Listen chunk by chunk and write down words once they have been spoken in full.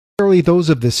those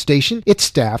of this station, its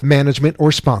staff, management,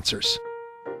 or sponsors.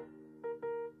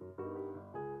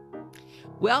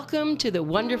 Welcome to the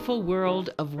wonderful world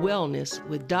of wellness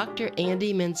with Dr.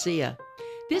 Andy Mencia.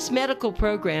 This medical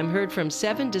program heard from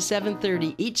 7 to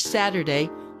 7:30 each Saturday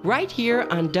right here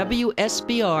on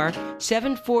WSBR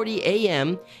 740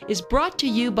 AM is brought to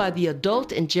you by the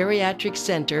Adult and Geriatric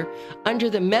Center under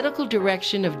the medical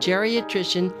direction of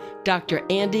geriatrician Dr.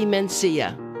 Andy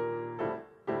Mencia.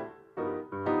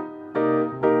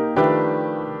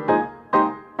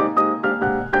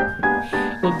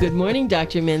 Well, good morning,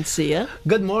 Dr. Mencia.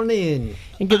 Good morning.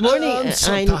 And good morning, I'm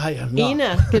so tired. No.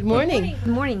 Ina. Good morning.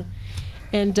 Good morning.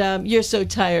 And you're so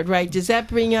tired, right? Does that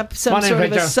bring up some sort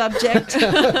of a subject?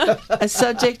 A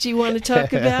subject you want to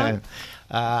talk about?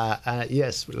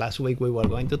 Yes. Last week we were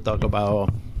going to talk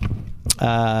about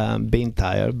being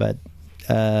tired, but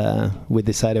we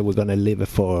decided we're going to leave it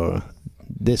for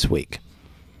this week.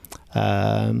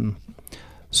 So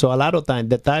a lot of time,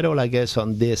 the title, I guess,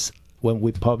 on this, when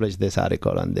we publish this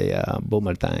article on the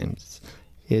Boomer Times,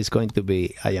 is going to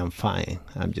be, I am fine.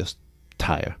 I'm just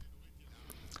tired.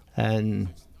 And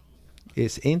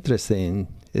it's interesting.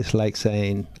 It's like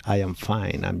saying, I am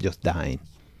fine. I'm just dying.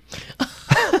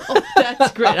 Oh,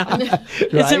 that's great.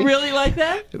 Is it really like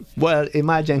that? Well,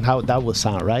 imagine how that would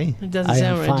sound, right? It doesn't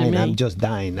sound right to me. I'm just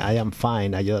dying. I am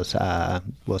fine. I just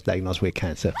was diagnosed with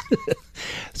cancer.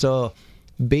 So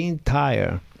being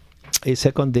tired is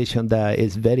a condition that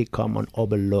is very common,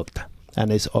 overlooked.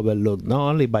 And it's overlooked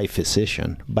not only by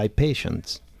physicians, by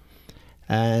patients.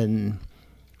 And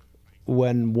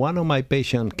when one of my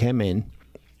patients came in,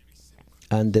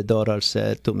 and the daughter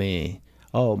said to me,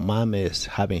 oh, mom is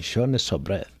having shortness of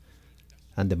breath.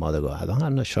 And the mother goes, I don't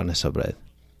have no shortness of breath.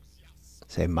 I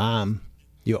say, mom,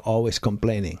 you're always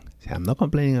complaining. I say, I'm not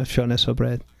complaining of shortness of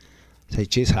breath. I say,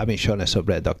 she's having shortness of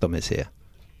breath, Dr. Mencia.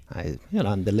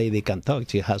 And the lady can talk.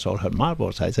 She has all her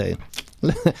marbles. I say,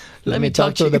 let me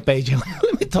talk to the patient.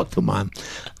 Let me talk to mom.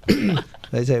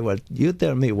 I say, well, you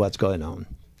tell me what's going on.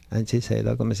 And she said,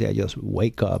 Dr. Mencia, I just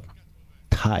wake up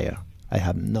tired. I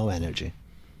have no energy.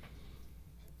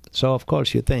 So, of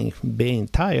course, you think, being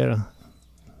tired,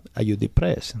 are you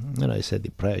depressed? I said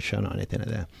depression or anything like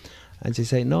that. And she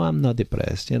said, no, I'm not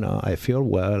depressed. I feel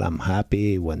well. I'm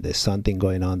happy. When there's something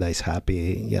going on that is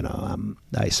happy,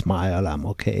 I smile. I'm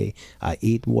okay. I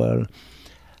eat well.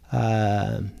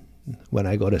 When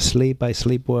I go to sleep, I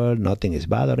sleep well. Nothing is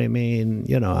bothering me.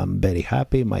 I'm very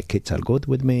happy. My kids are good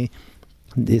with me.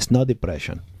 It's not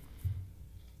depression.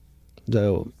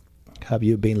 So, have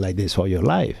you been like this all your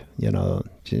life?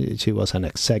 She was an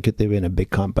executive in a big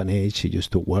company. She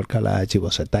used to work a lot. She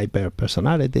was a type A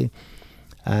personality.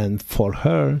 And for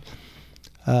her,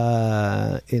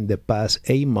 in the past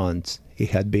 8 months,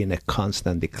 it had been a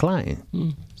constant decline.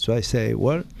 So I say,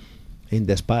 well, in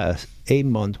this past 8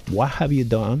 months, what have you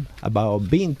done about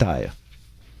being tired?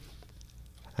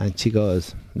 And she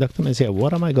goes, Dr. Mencia,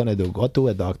 what am I going to do? Go to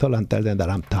a doctor and tell them that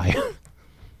I'm tired?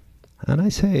 And I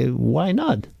say, why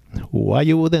not? Why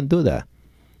you wouldn't do that?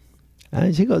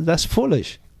 And she goes, that's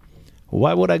foolish.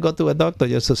 Why would I go to a doctor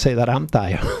just to say that I'm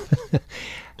tired?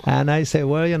 And I say,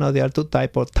 well, there are two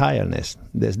types of tiredness.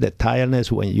 There's the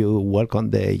tiredness when you work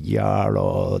on the yard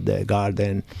or the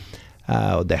garden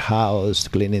or the house,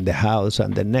 cleaning the house,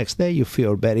 and the next day you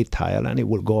feel very tired and it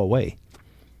will go away.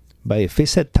 But if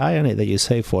it's a tiredness that you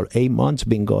say for 8 months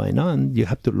been going on, you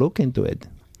have to look into it.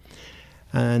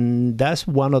 And that's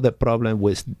one of the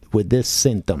problems with this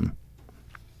symptom.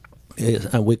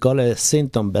 And we call it a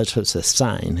symptom versus a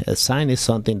sign. A sign is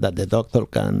something that the doctor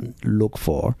can look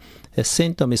for. A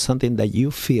symptom is something that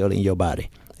you feel in your body.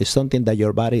 It's something that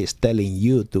your body is telling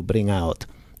you to bring out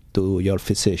to your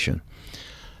physician.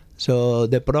 So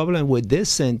the problem with this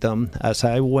symptom, as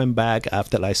I went back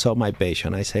after I saw my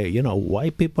patient, I say,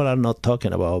 why people are not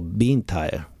talking about being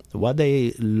tired? Why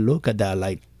they look at that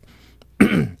like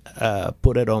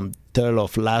put it on third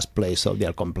of last place of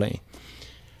their complaint.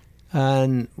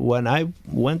 And when I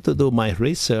went to do my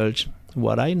research,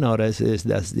 what I noticed is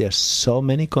that there's so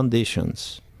many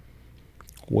conditions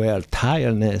where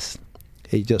tiredness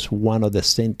is just one of the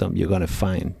symptoms you're going to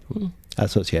find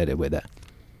associated with that.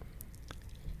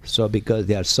 So because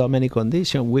there are so many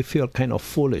conditions, we feel kind of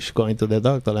foolish going to the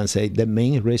doctor and say, the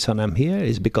main reason I'm here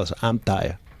is because I'm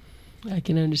tired. I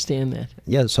can understand that.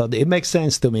 Yeah, so it makes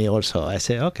sense to me also. I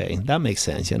say, okay, that makes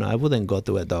sense. I wouldn't go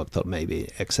to a doctor maybe,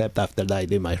 except after I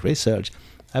did my research.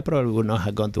 I probably would not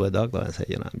have gone to a doctor and said,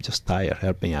 I'm just tired,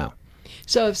 help me out.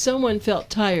 So if someone felt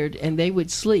tired and they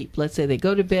would sleep, let's say they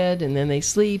go to bed and then they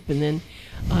sleep and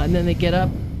then they get up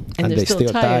and they're still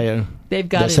tired, they've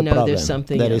got to know there's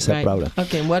something. There is right? a problem.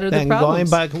 Okay, and what are the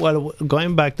problems?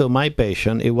 Going back to my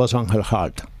patient, it was on her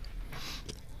heart.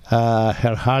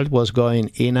 Her heart was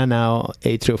going in and out,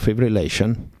 atrial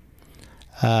fibrillation.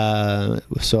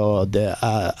 So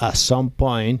at some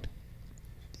point,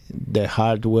 the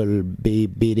heart will be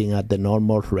beating at the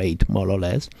normal rate, more or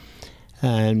less.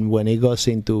 And when it goes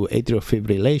into atrial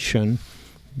fibrillation,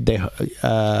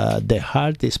 the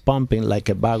heart is pumping like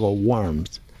a bag of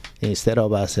worms instead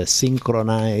of as a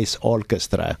synchronized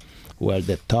orchestra where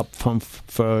the top pump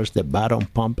first, the bottom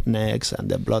pump next, and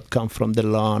the blood comes from the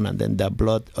lung, and then the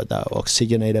blood, the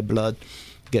oxygenated blood,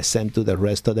 gets sent to the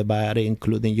rest of the body,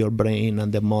 including your brain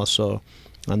and the muscle,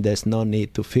 and there's no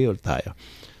need to feel tired.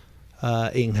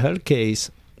 In her case,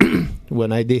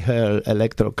 when I did her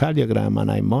electrocardiogram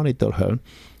and I monitored her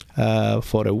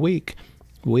for a week,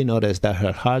 we noticed that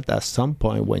her heart at some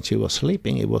point when she was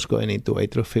sleeping, it was going into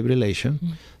atrial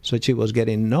fibrillation, so she was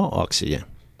getting no oxygen.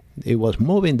 It was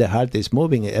moving, the heart is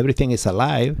moving, everything is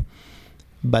alive,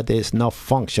 but it's not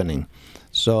functioning.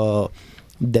 So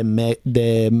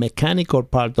the mechanical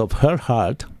part of her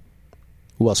heart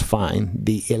was fine.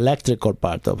 The electrical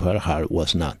part of her heart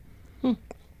was not.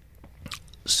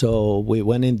 So we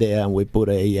went in there and we put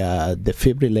a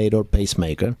defibrillator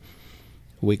pacemaker.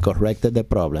 We corrected the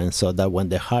problem so that when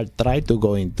the heart tried to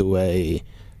go into a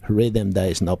rhythm that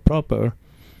is not proper,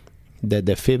 the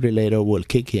defibrillator will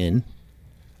kick in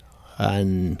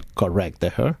and correct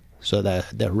her so that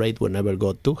the rate will never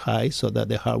go too high so that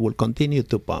the heart will continue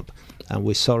to pump. And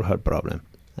we solved her problem.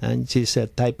 And she's a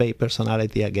type A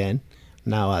personality again,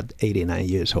 now at 89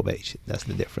 years of age. That's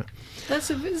the difference. It's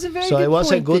a very good point. So it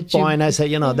was a good point. I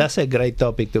said, that's a great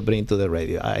topic to bring to the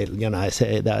radio. I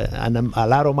say that, and a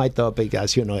lot of my topic,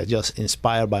 as you know, is just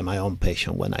inspired by my own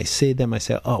patient. When I see them, I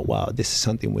say, oh, wow, this is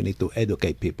something we need to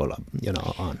educate people,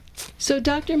 on. So,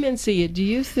 Dr. Mencia, do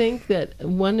you think that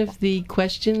one of the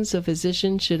questions a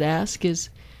physician should ask is,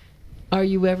 are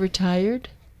you ever tired?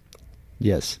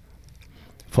 Yes.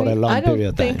 For a long period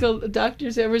of time. I don't think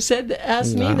doctors ever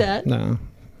asked me that. No.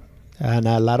 And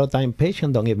a lot of time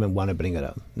patients don't even want to bring it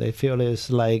up. They feel it's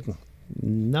like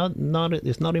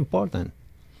it's not important.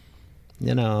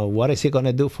 What is he going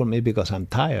to do for me because I'm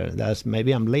tired?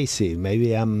 Maybe I'm lazy.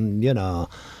 Maybe I'm,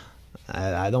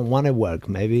 I don't want to work.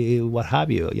 Maybe what have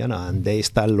you, and they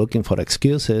start looking for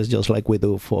excuses just like we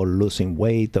do for losing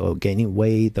weight or gaining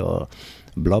weight or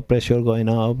blood pressure going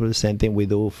up. Same thing we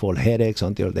do for headaches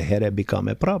until the headache become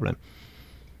a problem.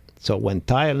 So when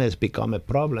tiredness become a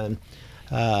problem,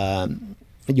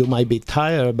 you might be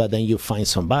tired, but then you find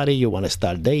somebody, you want to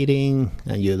start dating,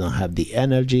 and you don't have the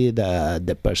energy that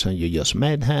the person you just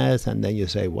met has, and then you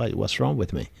say, what's wrong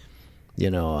with me?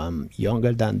 I'm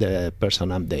younger than the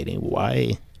person I'm dating.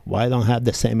 Why don't have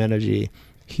the same energy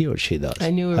he or she does? I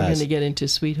knew we were going to get into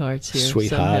sweethearts here.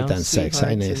 Sweetheart and sex.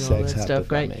 I know sex stuff,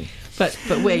 right? But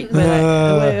wait,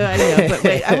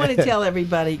 I want to tell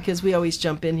everybody, because we always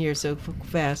jump in here so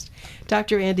fast.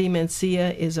 Dr. Andy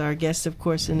Mencia is our guest, of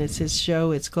course, and it's his show.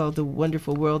 It's called The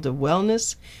Wonderful World of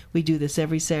Wellness. We do this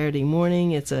every Saturday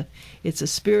morning. It's a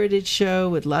spirited show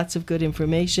with lots of good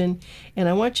information. And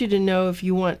I want you to know, if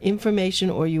you want information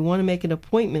or you want to make an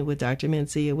appointment with Dr.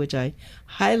 Mencia, which I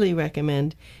highly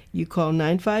recommend, you call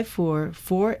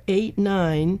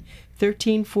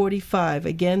 954-489-1345.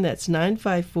 Again, that's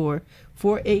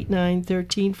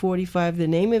 954-489-1345. The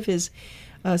name of his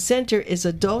center is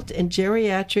Adult and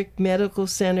Geriatric Medical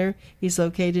Center. He's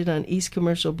located on East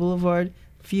Commercial Boulevard,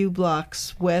 few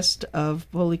blocks west of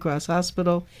Holy Cross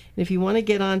Hospital. And if you want to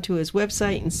get onto his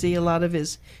website and see a lot of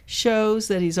his shows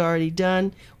that he's already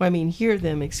done, hear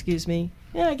them, excuse me.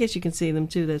 Yeah, I guess you can see them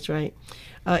too, that's right.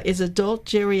 Is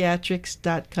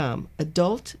adultgeriatrics.com.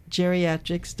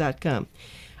 Adultgeriatrics.com.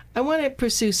 I want to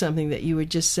pursue something that you were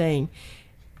just saying.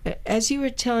 As you were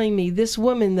telling me, this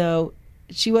woman, though,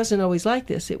 she wasn't always like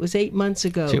this. It was 8 months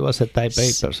ago. She was a type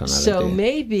A personality. So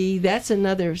maybe that's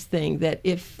another thing, that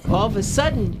if all of a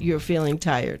sudden you're feeling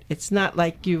tired, it's not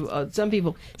like you. Some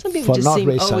people just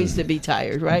seem always to be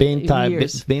tired, right? Being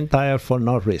tired for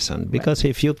no reason. Because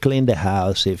if you clean the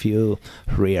house, if you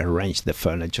rearrange the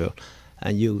furniture,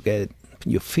 and you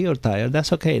feel tired,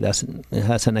 that's okay. It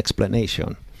has an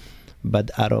explanation.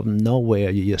 But out of nowhere,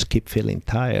 you just keep feeling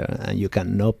tired, and you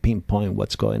cannot pinpoint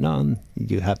what's going on.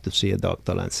 You have to see a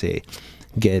doctor and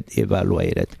get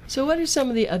evaluated. So what are some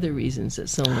of the other reasons that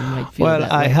someone might feel that way?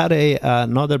 Well, I had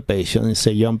another patient. It's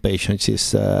a young patient.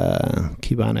 She's,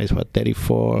 Kivana is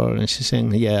 34, and she's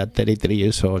saying, 33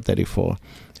 years old, 34.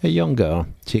 A young girl.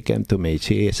 She came to me.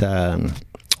 She is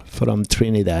from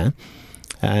Trinidad.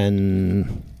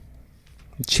 And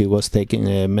She was taking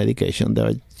a medication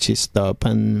there. She stopped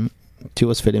and she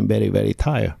was feeling very, very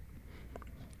tired.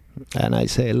 And I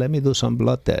say, let me do some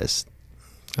blood tests.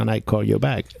 And I call you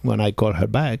back. When I call her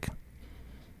back,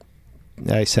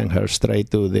 I sent her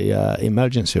straight to the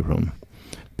emergency room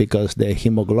because the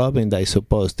hemoglobin that is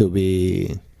supposed to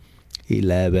be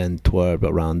 11, 12,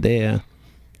 around there,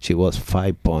 she was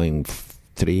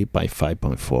 5.3 by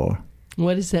 5.4.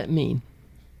 What does that mean?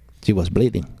 She was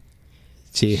bleeding.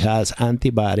 She has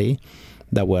antibody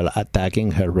that were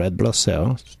attacking her red blood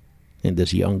cells in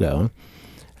this young girl.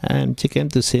 And she came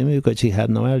to see me because she had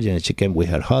no allergy. And she came with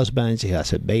her husband. She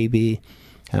has a baby.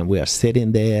 And we are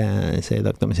sitting there. And I say,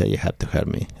 Dr. Mencia, you have to help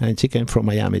me. And she came from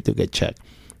Miami to get checked.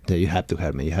 So you have to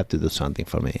help me. You have to do something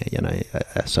for me.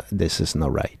 This is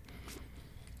not right.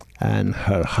 And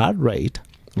her heart rate,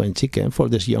 when she came for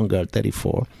this young girl,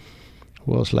 34,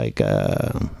 was like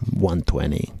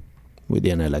 120 with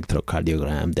an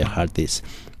electrocardiogram. The heart is,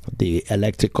 the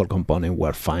electrical component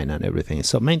were fine and everything.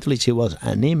 So mentally she was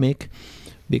anemic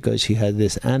because she had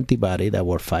this antibody that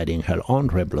were fighting her own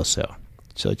red blood cell.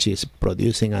 So she's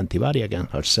producing antibody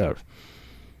against herself.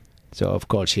 So of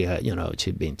course she had,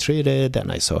 she'd been treated,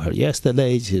 and I saw her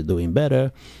yesterday. She's doing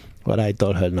better. But I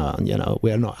told her, no,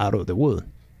 we are not out of the wood.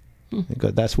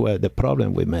 Because that's where the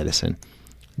problem with medicine.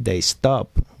 They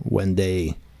stop when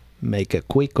they make a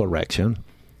quick correction.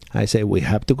 I say, we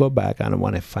have to go back and I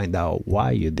want to find out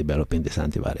why you're developing this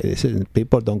antibody.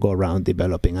 People don't go around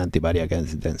developing antibody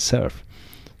against themselves.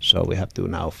 So we have to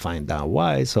now find out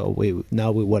why. So we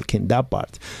work in that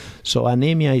part. So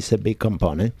anemia is a big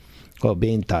component of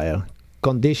being tired.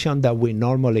 Condition that we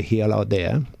normally hear out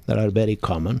there that are very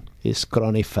common is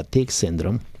chronic fatigue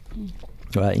syndrome,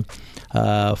 right?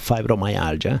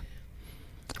 Fibromyalgia.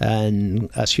 And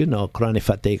as you know, chronic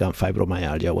fatigue and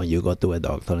fibromyalgia, when you go to a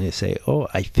doctor and you say, oh,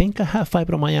 I think I have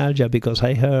fibromyalgia because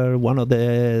I heard one of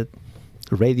the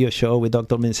radio show with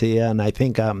Dr. Mencia, and I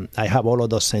think I have all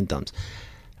of those symptoms.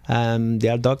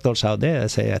 There are doctors out there that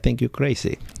say, I think you're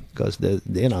crazy, because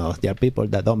there are people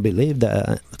that don't believe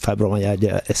that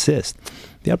fibromyalgia exists.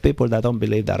 There are people that don't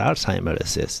believe that Alzheimer's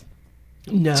exists.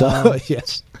 No. So,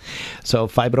 yes. So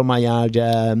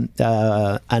fibromyalgia,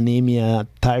 anemia,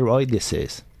 thyroid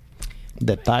disease.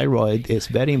 The thyroid is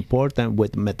very important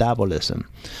with metabolism.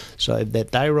 So if the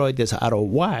thyroid is out of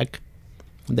whack,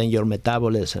 then your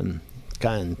metabolism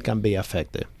can be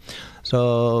affected.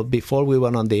 So before we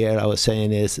went on the air, I was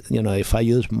saying is, if I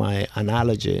use my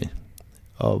analogy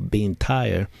of being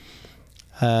tired,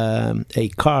 a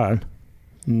car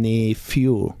needs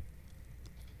fuel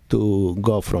to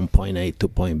go from point A to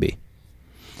point B.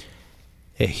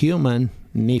 A human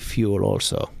needs fuel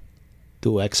also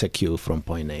to execute from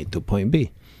point A to point B.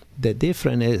 The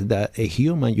difference is that a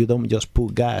human, you don't just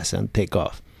put gas and take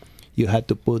off. You have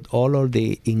to put all of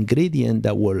the ingredients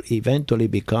that will eventually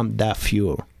become that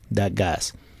fuel, that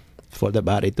gas, for the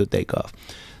body to take off.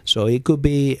 So it could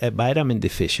be a vitamin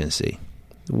deficiency,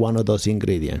 one of those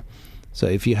ingredients. So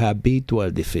if you have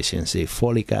B12 deficiency,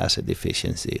 folic acid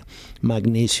deficiency,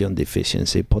 magnesium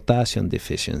deficiency, potassium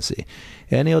deficiency,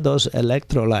 any of those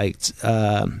electrolytes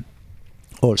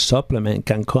or supplement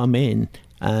can come in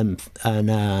and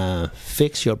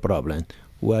fix your problem,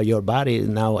 where your body is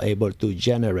now able to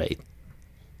generate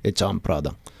its own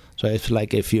product. So it's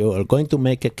like if you are going to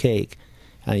make a cake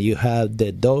and you have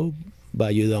the dough,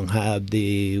 but you don't have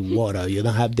the water, you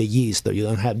don't have the yeast, or you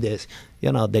don't have this,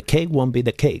 the cake won't be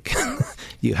the cake.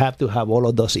 You have to have all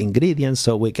of those ingredients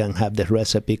so we can have the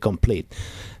recipe complete,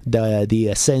 the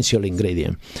essential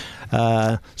ingredient.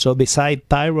 So beside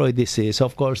thyroid disease,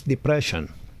 of course,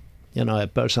 depression. A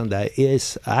person that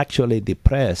is actually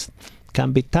depressed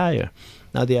can be tired.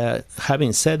 Now,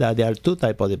 having said that, there are two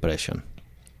types of depression.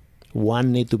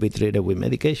 One need to be treated with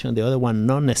medication. The other one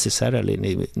not necessarily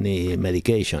need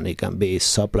medication. It can be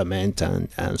supplement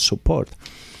and support.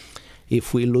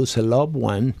 If we lose a loved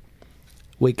one,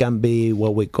 we can be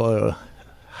what we call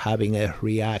having a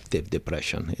reactive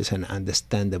depression. It's an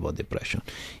understandable depression.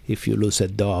 If you lose a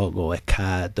dog or a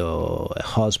cat or a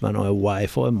husband or a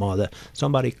wife or a mother,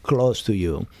 somebody close to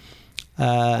you,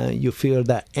 you feel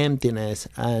that emptiness,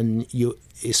 and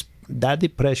that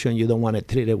depression, you don't want to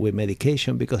treat it with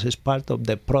medication because it's part of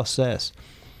the process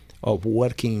of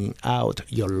working out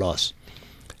your loss.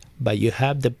 But you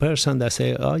have the person that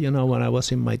say, when I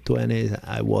was in my 20s,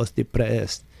 I was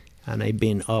depressed, and I've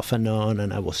been off and on,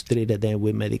 and I was treated then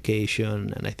with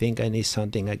medication, and I think I need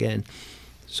something again.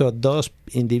 So those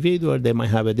individuals, they might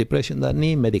have a depression that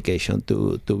need medication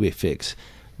to be fixed.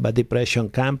 But depression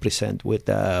can present with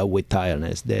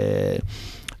tiredness.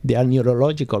 There are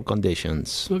neurological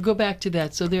conditions. We'll go back to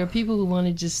that. So there are people who want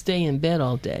to just stay in bed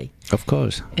all day. Of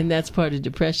course. And that's part of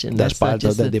depression. That's not part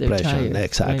just of the that they're depression. tired,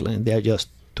 Exactly. right? They're just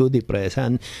too depressed.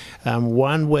 And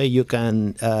one way you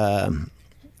can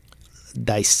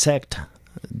dissect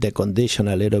the condition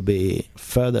a little bit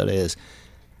further is,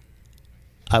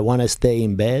 I want to stay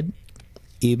in bed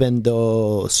even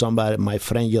though my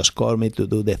friend just called me to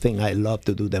do the thing I love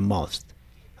to do the most.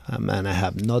 And I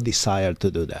have no desire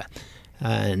to do that.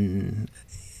 And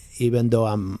even though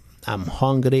I'm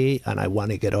hungry and I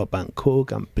want to get up and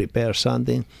cook and prepare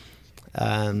something,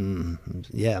 I'm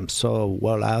so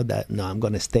well out that no, I'm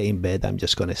going to stay in bed. I'm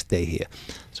just going to stay here.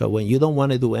 So when you don't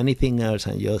want to do anything else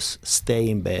and just stay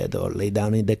in bed or lay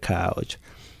down in the couch,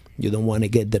 you don't want to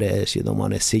get dressed, you don't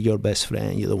want to see your best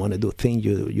friend, you don't want to do things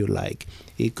you like,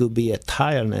 it could be a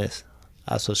tiredness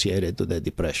associated to the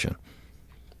depression.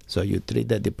 So you treat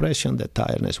the depression, the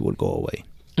tiredness will go away.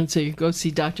 And so you go see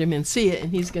Dr. Mencia,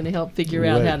 and he's going to help figure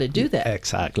out how to do that.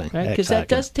 Exactly. Right? Because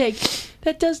exactly.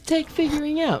 that does take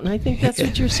figuring out, and I think that's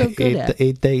what you're so good at.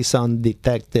 It takes some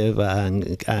detective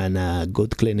and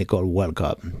good clinical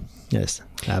workup. Yes,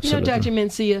 absolutely. You know, Dr.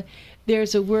 Mencia,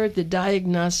 there's a word, the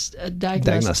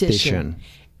diagnostician.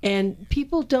 And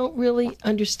people don't really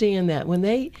understand that.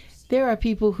 There are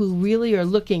people who really are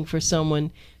looking for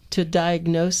someone to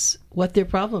diagnose what their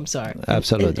problems are.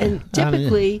 Absolutely. And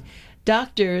typically,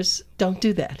 doctors don't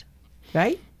do that,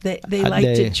 right? They like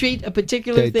to treat a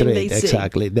particular thing they see.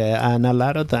 Exactly. And a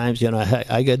lot of times,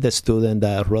 I get the student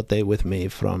that rotate with me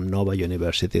from Nova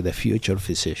University, the future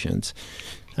physicians.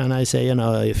 And I say,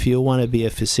 if you want to be a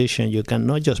physician, you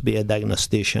cannot just be a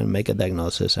diagnostician, make a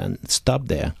diagnosis, and stop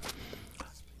there.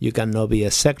 You cannot be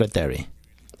a secretary.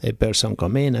 A person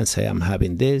come in and say, I'm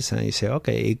having this, and you say,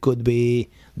 okay, it could be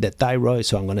the thyroid,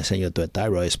 so I'm going to send you to a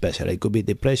thyroid specialist. It could be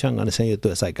depression, I'm going to send you to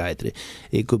a psychiatrist.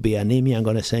 It could be anemia, I'm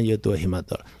going to send you to a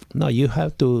hematologist. No, you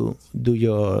have to do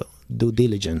your due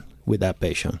diligence with that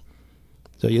patient.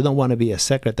 So you don't want to be a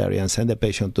secretary and send the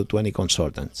patient to 20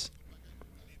 consultants.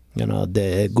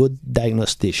 The good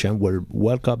diagnostician will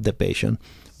work up the patient,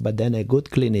 but then a good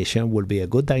clinician will be a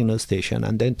good diagnostician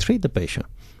and then treat the patient,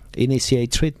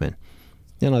 initiate treatment.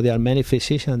 There are many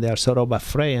physicians, they are sort of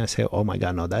afraid and say, oh my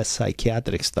God, no, that's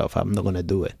psychiatric stuff, I'm not going to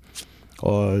do it.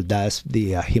 Or that's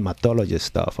the hematologist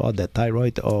stuff, or the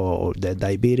thyroid, or the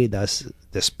diabetes, that's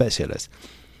the specialist.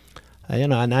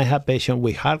 And I have patients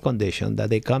with heart condition that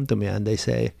they come to me and they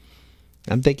say,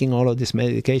 I'm taking all of this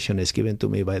medication is given to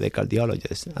me by the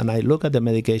cardiologist. And I look at the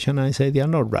medication and I say, they are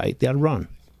not right, they are wrong.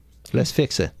 Let's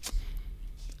fix it.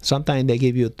 Sometimes they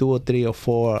give you 2 or 3 or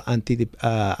 4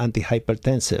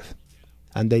 antihypertensive.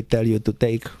 And they tell you to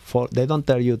take 4. They don't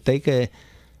tell you take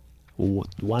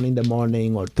 1 in the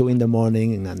morning or 2 in the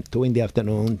morning and 2 in the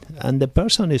afternoon. And the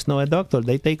person is not a doctor.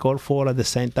 They take all 4 at the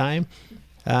same time.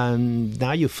 And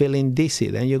now you're feeling dizzy.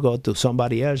 Then you go to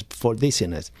somebody else for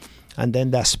dizziness. And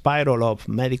then the spiral of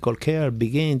medical care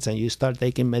begins, and you start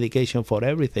taking medication for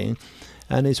everything.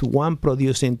 And it's one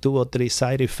producing 2 or 3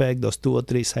 side effects. Those 2 or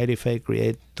 3 side effects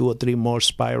create 2 or 3 more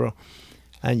spiral.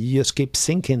 And you just keep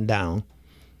sinking down.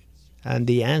 And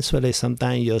the answer is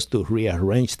sometimes just to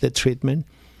rearrange the treatment.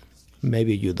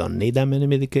 Maybe you don't need that many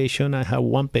medication. I have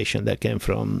one patient that came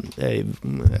from a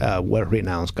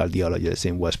well-renowned cardiologist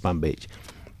in West Palm Beach.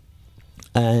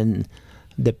 And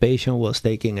the patient was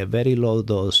taking a very low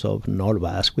dose of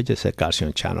Norvasc, which is a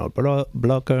calcium channel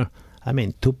blocker.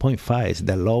 2.5 is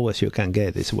the lowest you can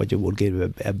get. It's what you would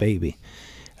give a baby.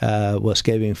 Was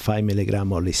giving 5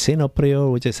 milligrams of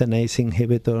lisinopril, which is an ACE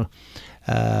inhibitor.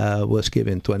 Was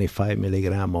given 25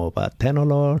 milligrams of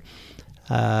atenolol,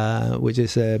 which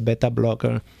is a beta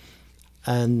blocker.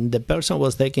 And the person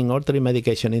was taking all 3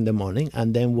 medication in the morning,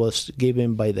 and then was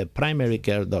given by the primary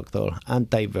care doctor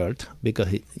antivert because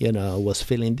he, was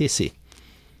feeling dizzy.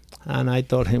 And I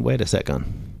told him, wait a second,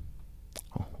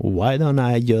 why don't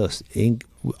I just and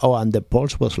the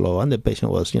pulse was low, and the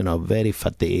patient was, very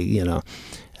fatigued,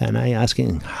 And I asked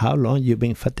him, how long you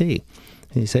been fatigued?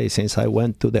 He said, since I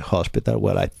went to the hospital,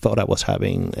 I thought I was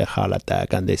having a heart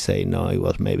attack, and they say, no, it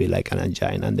was maybe like an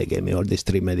angina, and they gave me all these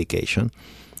 3 medication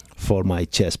for my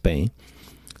chest pain.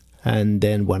 And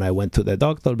then when I went to the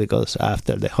doctor, because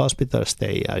after the hospital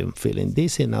stay, I'm feeling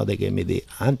dizzy, now they gave me the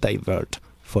antivert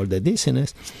for the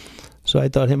dizziness. So I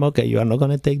told him, okay, you are not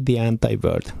going to take the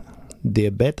antivert. The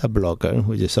beta blocker,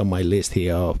 which is on my list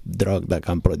here of drugs that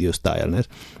can produce tiredness,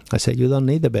 I said, you don't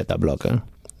need the beta blocker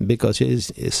because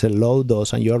it's a low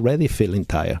dose and you're already feeling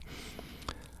tired.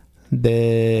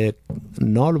 The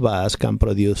nervous can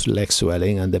produce leg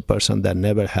swelling, and the person that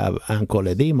never have ankle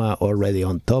edema already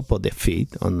on top of the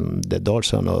feet, on the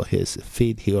dorsal of his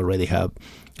feet, he already have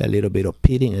a little bit of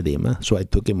pitting edema. So I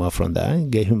took him off from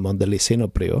that, gave him on the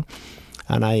lisinopril,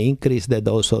 and I increased the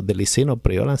dose of the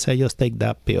lisinopril and said, just take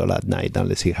that pill at night and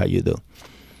let's see how you do.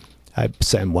 I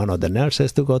sent one of the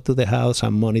nurses to go to the house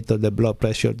and monitor the blood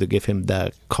pressure to give him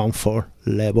that comfort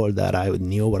level that I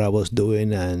knew what I was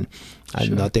doing and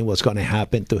Sure. nothing was going to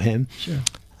happen to him. Sure.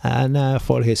 And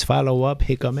for his follow-up,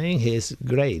 he come in, he's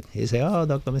great. He said, oh,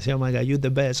 Dr. Mencia, oh my God, you're the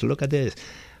best. Look at this.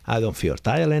 I don't feel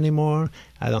tired anymore.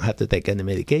 I don't have to take any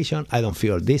medication. I don't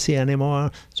feel dizzy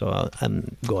anymore. So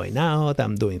I'm going out.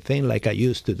 I'm doing things like I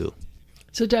used to do.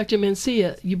 So, Dr.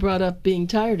 Mencia, you brought up being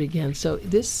tired again. So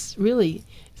this really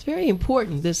is very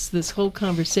important, this whole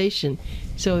conversation.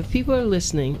 So if people are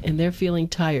listening and they're feeling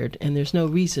tired and there's no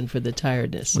reason for the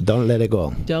tiredness, Don't let it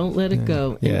go. don't let it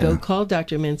go. And Yeah. go call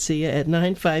Dr. Mencia at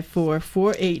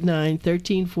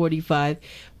 954-489-1345.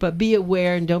 But be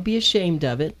aware and don't be ashamed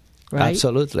of it. Right?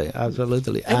 Absolutely. I think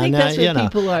And, that's what you know,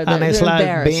 people are. and They're it's like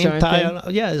embarrassed, being aren't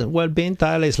tired. Yeah, well, being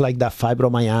tired is like that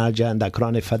fibromyalgia and that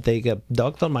chronic fatigue. A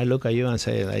doctor might look at you and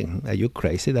say, like, are you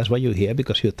crazy? That's why you're here,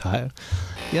 because you're tired.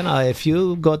 You know, if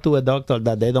you go to a doctor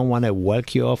that they don't want to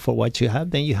work you off for what you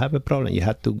have, then you have a problem. You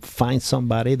have to find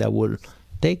somebody that will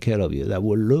take care of you, that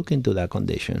will look into that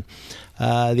condition.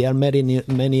 There are many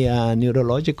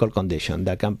neurological conditions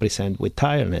that can present with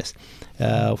tiredness.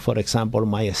 For example,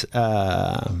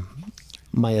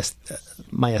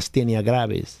 myasthenia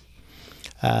gravis.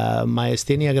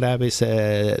 Myasthenia gravis is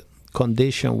a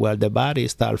condition where the body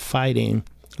starts fighting,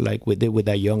 like we did with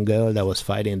a young girl that was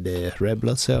fighting the red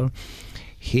blood cell.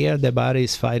 Here, the body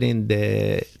is fighting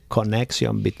the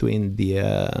connection between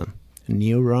the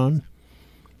neuron,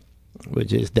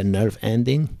 which is the nerve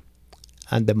ending,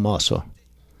 and the muscle.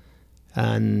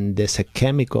 And there's a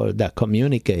chemical that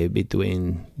communicates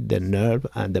between the nerve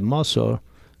and the muscle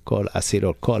called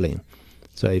acetylcholine.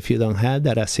 So if you don't have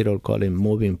that acetylcholine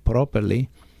moving properly,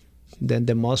 then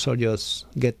the muscle just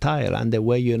get tired. And the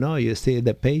way you see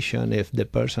the patient, if the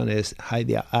person is hide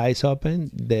their eyes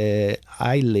open, the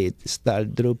eyelid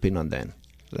start drooping on them,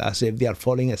 as if they are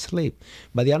falling asleep.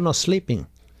 But they are not sleeping.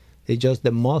 It's just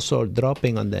the muscle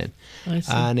dropping on them. I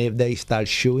see. And if they start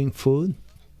chewing food,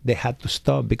 they have to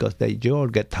stop because their jaw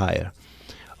get tired.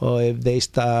 Or if they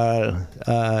start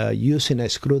using a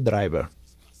screwdriver,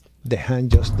 the hand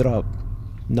just drop.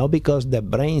 Not because the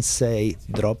brain say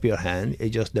drop your hand,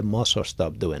 it's just the muscle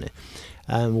stop doing it.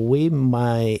 And we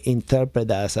might interpret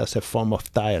that as a form of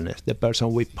tiredness. The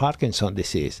person with Parkinson's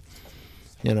disease,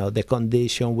 the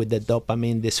condition with the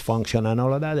dopamine dysfunction and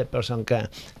all of that,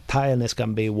 tiredness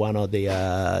can be one of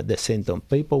the symptoms.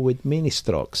 People with mini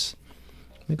strokes,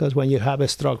 because when you have a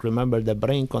stroke, remember the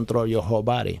brain controls your whole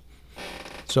body.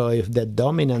 So if the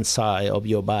dominant side of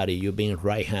your body, you being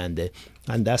right-handed,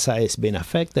 and that side is being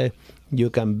affected, you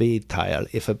can be tired.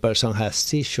 If a person has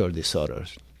seizure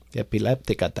disorders,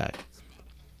 epileptic attack.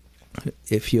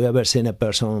 If you ever seen a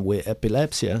person with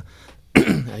epilepsy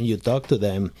and you talk to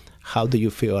them, how do you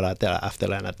feel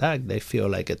after an attack? They feel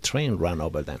like a train ran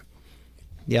over them.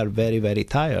 They are very, very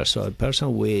tired. So a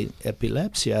person with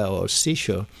epilepsy or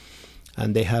seizure,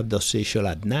 and they have those seizures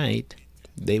at night,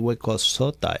 they wake up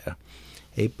so tired.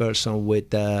 A person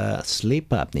with sleep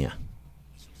apnea,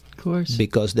 Of course.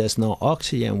 because there's no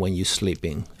oxygen when you're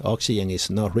sleeping. Oxygen is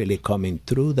not really coming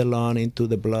through the lung into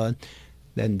the blood.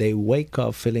 Then they wake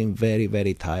up feeling very,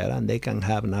 very tired, and they can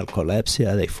have narcolepsy,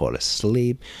 they fall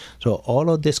asleep. So all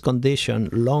of these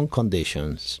conditions, lung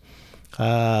conditions,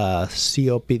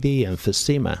 COPD,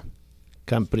 emphysema,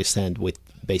 can present with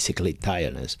basically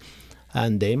tiredness.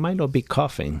 And they might not be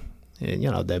coughing.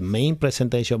 The main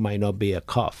presentation might not be a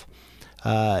cough.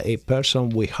 A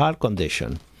person with heart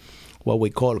condition, what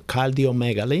we call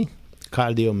cardiomegaly.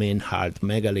 Cardio means heart,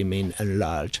 megaly means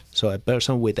enlarged. So a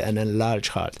person with an enlarged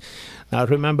heart. Now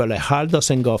remember, the heart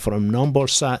doesn't go from normal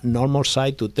size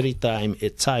to 3 times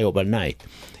its size overnight.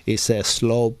 It's a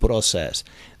slow process.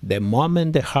 The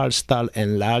moment the heart starts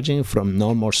enlarging from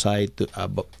normal size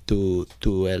to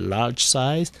a large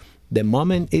size, the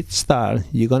moment it starts,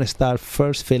 you're going to start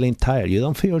first feeling tired. You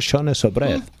don't feel shortness of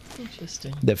breath.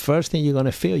 Interesting. The first thing you're going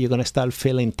to feel, you're going to start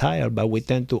feeling tired, but we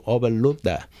tend to overlook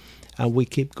that. And we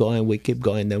keep going,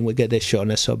 then we get the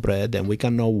shortness of breath, then we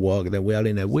cannot walk, then we are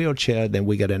in a wheelchair, then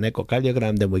we get an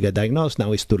echocardiogram, then we get diagnosed,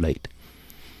 now it's too late.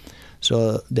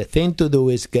 So the thing to do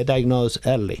is get diagnosed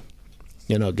early,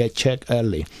 get checked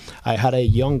early. I had a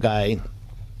young guy,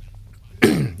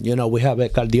 we have a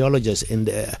cardiologist in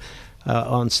the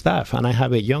on staff. And I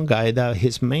have a young guy that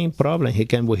his main problem, he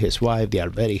came with his wife. They are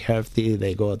very healthy.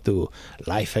 They go to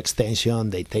life extension.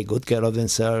 They take good care of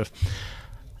themselves.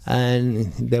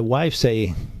 And the wife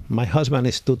say, my husband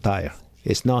is too tired.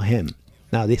 It's not him.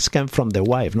 Now, this came from the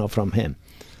wife, not from him.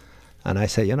 And I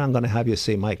said, I'm going to have you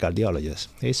see my cardiologist.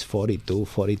 He's 42,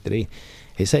 43.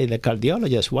 He said, the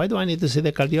cardiologist, why do I need to see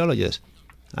the cardiologist?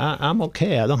 I'm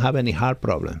okay. I don't have any heart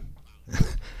problem.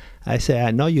 I say,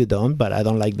 I know you don't, but I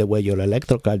don't like the way your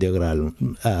electrocardiogram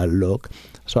look.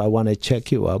 So I want to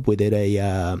check you up. We did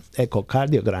a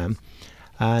echocardiogram.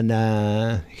 And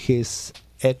his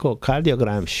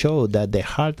echocardiogram showed that the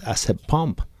heart as a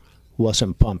pump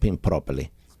wasn't pumping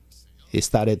properly. It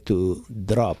started to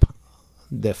drop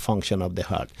the function of the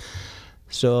heart.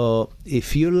 So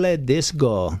if you let this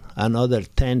go another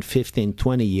 10, 15,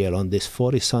 20 years on this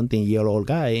 40-something-year-old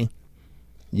guy,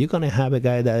 you're going to have a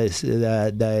guy that is,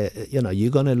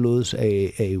 you're going to lose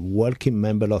a working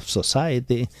member of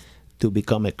society to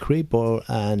become a cripple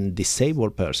and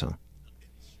disabled person.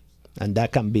 And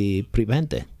that can be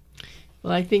prevented.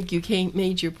 Well, I think you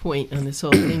made your point on this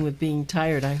whole thing with being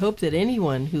tired. I hope that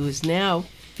anyone who is now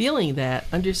feeling that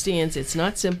understands it's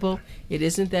not simple. It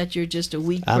isn't that you're just a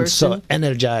weak person. I'm so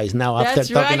energized now after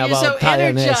talking about You're so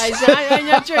tiredness. energized. I'm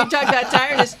not sure you talk about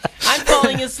tiredness. I'm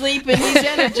falling asleep and he's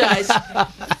energized.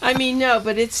 I mean, no,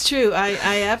 but it's true.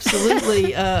 I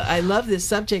absolutely, I love this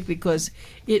subject because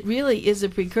it really is a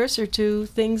precursor to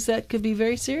things that could be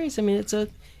very serious. I mean, it's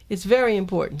very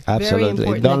important. Absolutely. Very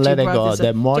important. Don't let it go.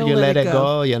 The more you let it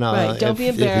go, Right. Don't be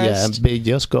embarrassed.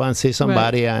 Just go and see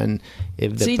somebody, Right. and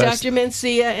if the see Dr.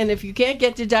 Mencia, and if you can't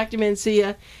get to Dr.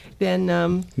 Mencia, then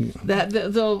we'll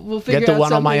figure get to out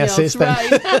one of my something else.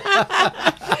 assistants. Right.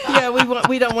 Yeah,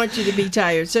 we don't want you to be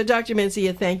tired. So, Dr.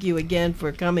 Mencia, thank you again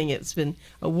for coming. It's been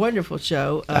a wonderful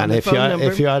show. And if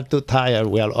you are too tired,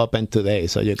 we are open today,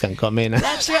 so you can come in.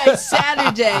 That's right,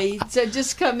 Saturday. So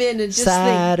just come in and just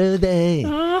Saturday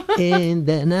in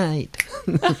the night.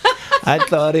 I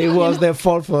thought it was the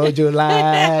 4th of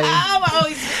July.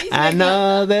 He's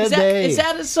Another day. Is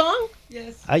that a song?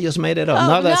 Yes. I just made it up. Oh,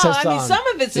 no, that's a song. I mean, some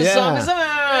of it's a song.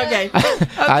 Okay.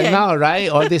 I know, right?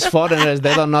 All these foreigners,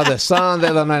 they don't know the song. They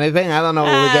don't know anything. I don't know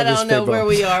where we get these people. I don't know where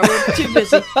we are. We're too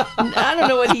busy. I don't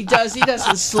know what he does. He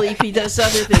doesn't sleep. He does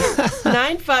other things.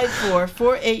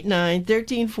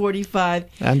 954-489-1345.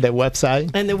 And the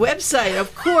website? And the website,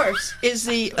 of course, is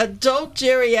the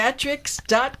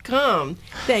adultgeriatrics.com.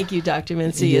 Thank you, Dr.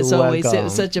 Mencia. As always, it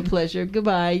was such a pleasure.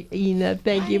 Goodbye, Ina.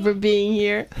 Thank you for being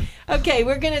here. Okay,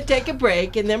 we're going to take a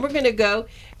break, and then we're going to go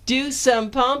do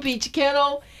some Palm Beach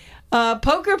Kennel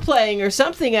poker playing or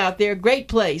something out there. Great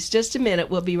place. Just a minute.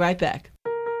 We'll be right back.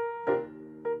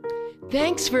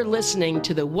 Thanks for listening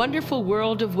to The Wonderful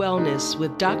World of Wellness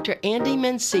with Dr. Andy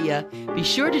Mencia. Be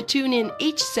sure to tune in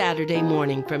each Saturday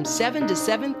morning from 7 to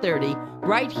 7:30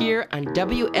 right here on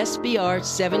WSBR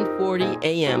 740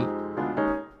 AM.